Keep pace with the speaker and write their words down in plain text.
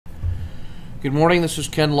Good morning. This is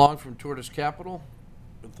Ken Long from Tortoise Capital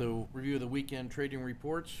with the review of the weekend trading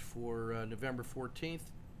reports for November 14th,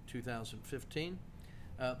 2015.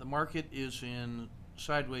 The market is in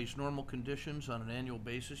sideways normal conditions on an annual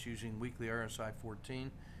basis using weekly RSI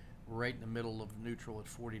 14. We're right in the middle of neutral at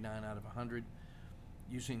 49 out of 100.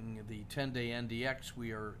 Using the 10-day NDX,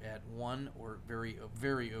 we are at 1 or very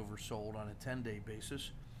oversold on a 10-day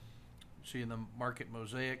basis. See in the market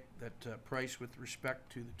mosaic that price with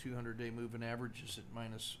respect to the 200-day moving average is at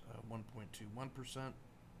minus 1.21%,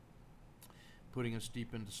 putting us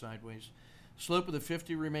deep into sideways. Slope of the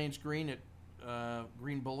 50 remains green at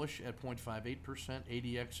green bullish at 0.58%.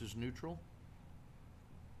 ADX is neutral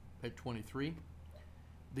at 23.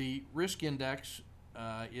 The risk index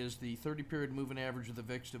is the 30-period moving average of the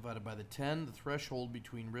VIX divided by the 10. The threshold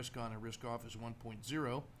between risk on and risk off is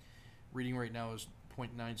 1.0. Reading right now is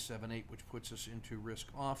 0.978, which puts us into risk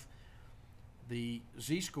off. The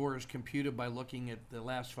Z-score is computed by looking at the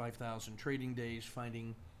last 5,000 trading days,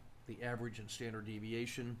 finding the average and standard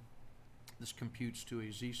deviation. This computes to a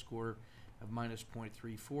Z-score of minus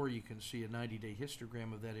 0.34. You can see a 90-day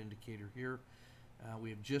histogram of that indicator here.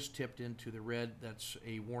 We have just tipped into the red. That's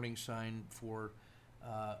a warning sign for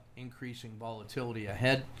increasing volatility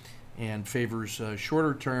ahead and favors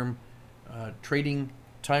shorter-term trading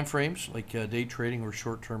time frames like day trading or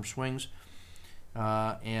short-term swings,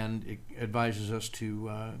 and it advises us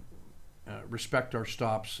to respect our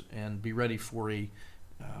stops and be ready for a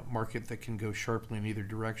market that can go sharply in either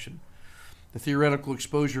direction. The theoretical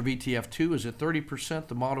exposure of ETF2 is at 30%.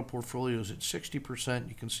 The model portfolio is at 60%.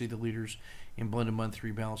 You can see the leaders in blended month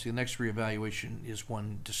rebalancing. The next reevaluation is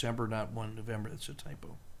 1 December, not 1 November. That's a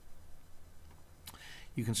typo.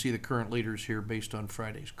 You can see the current leaders here based on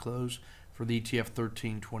Friday's close for the ETF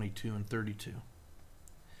 13, 22, and 32.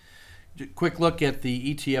 Quick look at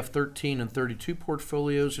the ETF 13 and 32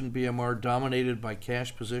 portfolios in BMR, dominated by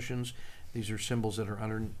cash positions. These are symbols that are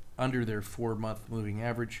under their 4-month moving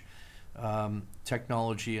average.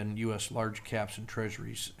 Technology and U.S. large caps and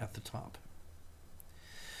treasuries at the top.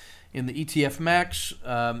 In the ETF Max,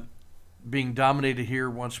 being dominated here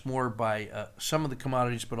once more by some of the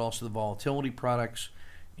commodities, but also the volatility products,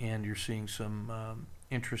 and you're seeing some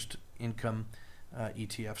interest income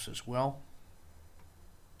ETFs as well.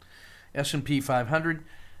 S&P 500,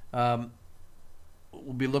 we'll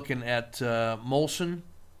be looking at Molson,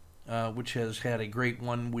 which has had a great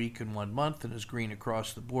 1 week and 1 month and is green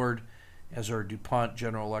across the board, as are DuPont,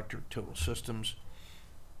 General Electric, Total Systems.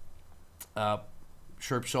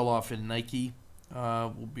 Sharp sell-off in Nike.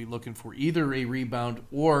 We'll be looking for either a rebound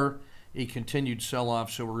or a continued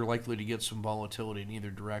sell-off, so we're likely to get some volatility in either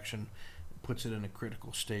direction. Puts it in a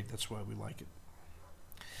critical state. That's why we like it.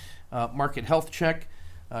 Market health check.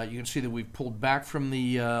 You can see that we've pulled back from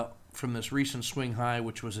the from this recent swing high,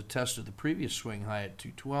 which was a test of the previous swing high at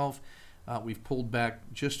 212. We've pulled back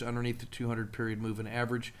just underneath the 200-period moving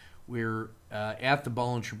average. We're at the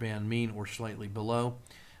Bollinger Band mean or slightly below.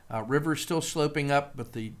 River is still sloping up,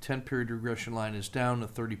 but the 10-period regression line is down. The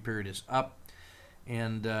 30-period is up.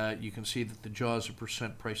 And you can see that the jaws of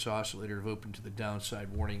percent price oscillator have opened to the downside,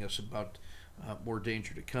 warning us about more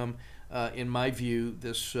danger to come. In my view,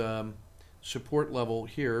 this support level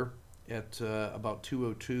here at about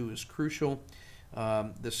 202 is crucial.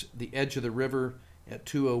 The edge of the river at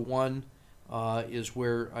 201 is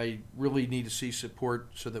where I really need to see support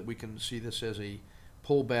so that we can see this as a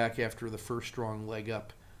pullback after the first strong leg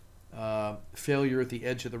up. Failure at the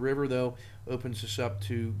edge of the river, though, opens us up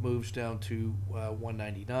to moves down to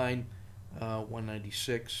 199,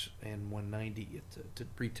 196, and 190 to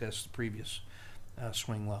retest the previous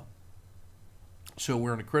swing low. So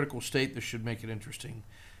we're in a critical state. This should make it interesting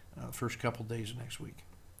first couple days of next week.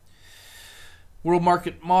 World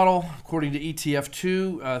market model, according to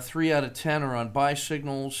ETF2, 3 out of 10 are on buy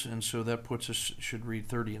signals, and so that puts us, should read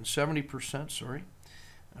 30 and 70%, sorry.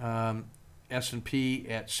 S&P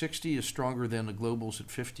at 60 is stronger than the globals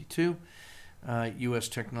at 52. U.S.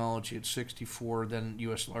 technology at 64, then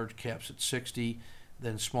U.S. large caps at 60,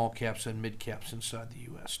 then small caps and mid caps inside the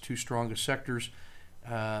U.S. Two strongest sectors,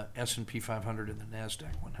 S&P 500 and the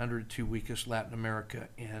NASDAQ 100. Two weakest, Latin America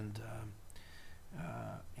and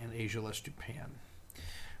Asia less Japan.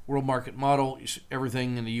 World market model,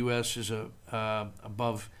 everything in the U.S. is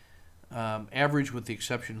above average with the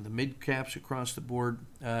exception of the mid caps across the board.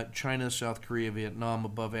 China, South Korea, Vietnam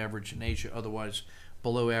above average, and Asia otherwise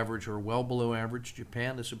below average or well below average.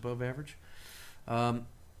 Japan is above average.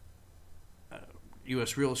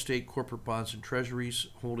 U.S. real estate, corporate bonds, and treasuries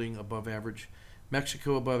holding above average.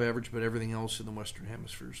 Mexico above average, but everything else in the Western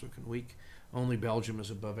Hemisphere is looking weak. Only Belgium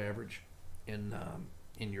is above average in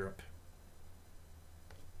Europe.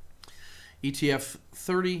 ETF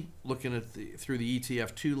 30, looking at through the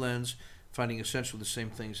ETF 2 lens, finding essentially the same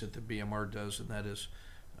things that the BMR does, and that is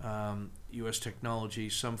U.S. technology,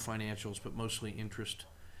 some financials, but mostly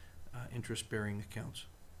interest-bearing accounts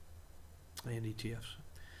and ETFs.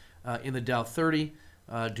 In the Dow 30,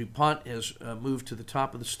 DuPont has moved to the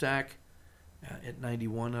top of the stack at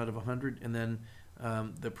 91 out of 100, and then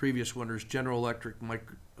the previous winners: General Electric,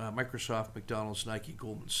 Microsoft, McDonald's, Nike,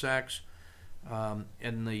 Goldman Sachs.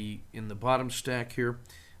 In the bottom stack here,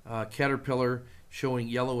 Caterpillar showing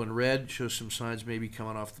yellow and red, shows some signs maybe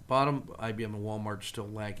coming off the bottom. IBM and Walmart still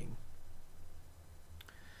lagging.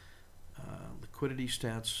 Liquidity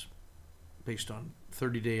stats based on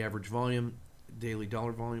 30-day average volume, daily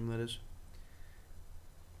dollar volume, that is.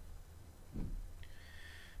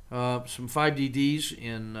 Some 5DDs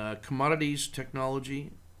in commodities,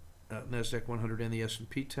 technology, NASDAQ 100 and the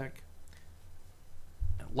S&P Tech.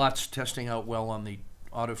 Lots testing out well on the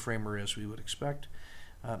auto framer, as we would expect.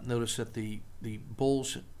 Notice that the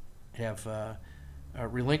bulls have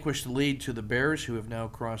relinquished the lead to the bears, who have now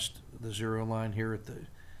crossed the zero line here at the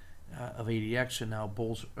of ADX, and now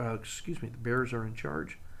the bears are in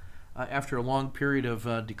charge. After a long period of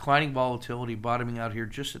declining volatility, bottoming out here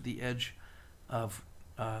just at the edge of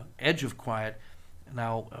quiet.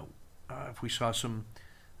 Now, if we saw some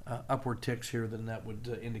upward ticks here, then that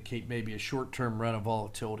would indicate maybe a short-term run of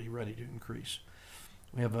volatility ready to increase.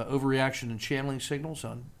 We have overreaction and channeling signals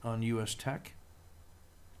on U.S. tech.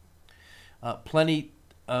 Plenty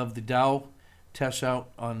of the Dow tests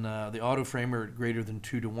out on the auto framer at greater than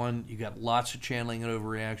 2 to 1. You got lots of channeling and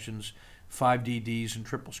overreactions, 5DDs and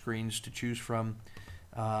triple screens to choose from,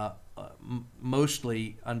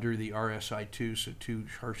 mostly under the RSI 2, so 2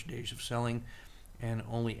 harsh days of selling, and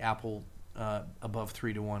only Apple above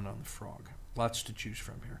 3 to 1 on the frog. Lots to choose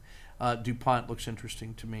from here. DuPont looks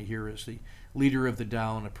interesting to me here as the leader of the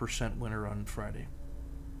Dow and a % winner on Friday,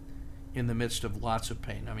 in the midst of lots of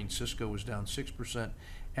pain. I mean, Cisco was down 6%,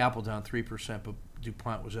 Apple down 3%, but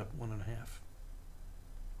DuPont was up 1.5%.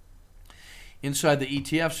 Inside the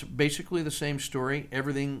ETFs, basically the same story.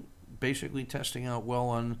 Everything basically testing out well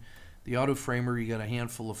on the auto framer. You got a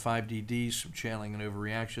handful of 5DDs, some channeling and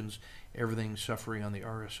overreactions. Everything suffering on the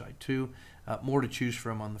RSI 2. More to choose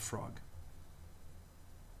from on the frog.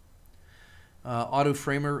 Auto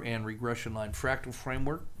framer and regression line fractal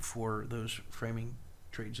framework for those framing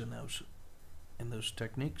trades in those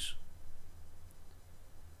techniques.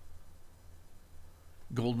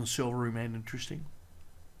 Gold and silver remain interesting.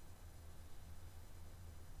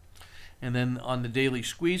 And then on the daily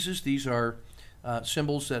squeezes, these are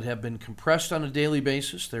symbols that have been compressed on a daily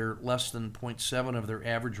basis. They're less than 0.7 of their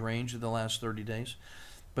average range of the last 30 days,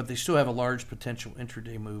 but they still have a large potential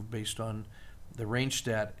intraday move based on the range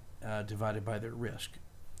stat divided by their risk.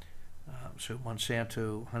 So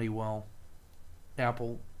Monsanto, Honeywell,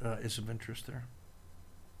 Apple is of interest there.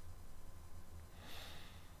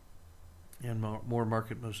 And more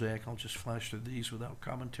market mosaic. I'll just flash through these without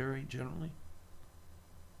commentary generally.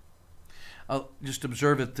 I'll just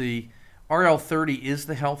observe that the RL30 is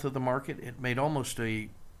the health of the market. It made almost it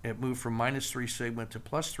moved from -3 sigma to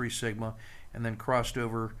 +3 sigma, and then crossed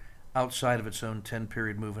over outside of its own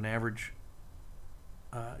 10-period moving average.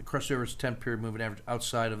 It crossed over its 10-period moving average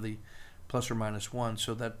outside of the ±1,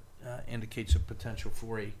 so that indicates a potential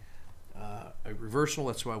for a reversal.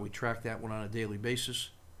 That's why we track that one on a daily basis.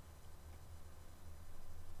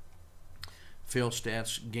 Fail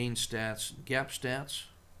stats, gain stats, gap stats.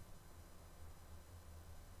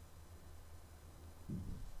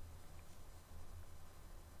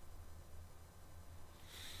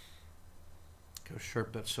 How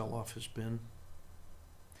sharp that sell-off has been.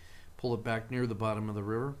 Pull it back near the bottom of the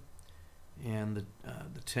river, and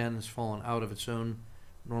the 10 has fallen out of its own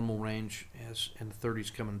normal range, and the 30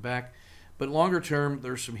 is coming back. But longer term,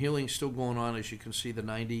 there's some healing still going on. As you can see, the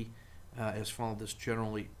 90 has followed this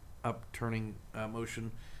generally upturning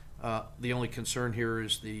motion. The only concern here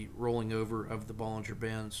is the rolling over of the Bollinger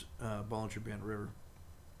Band River.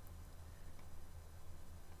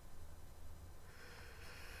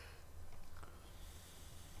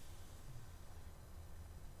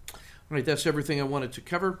 All right, that's everything I wanted to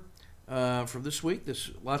cover for this week.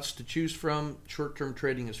 There's lots to choose from. Short-term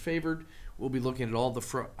trading is favored. We'll be looking at all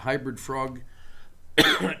the hybrid frog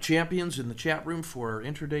champions in the chat room for our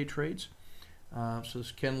intraday trades. So this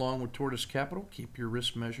is Ken Long with Tortoise Capital. Keep your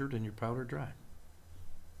risk measured and your powder dry.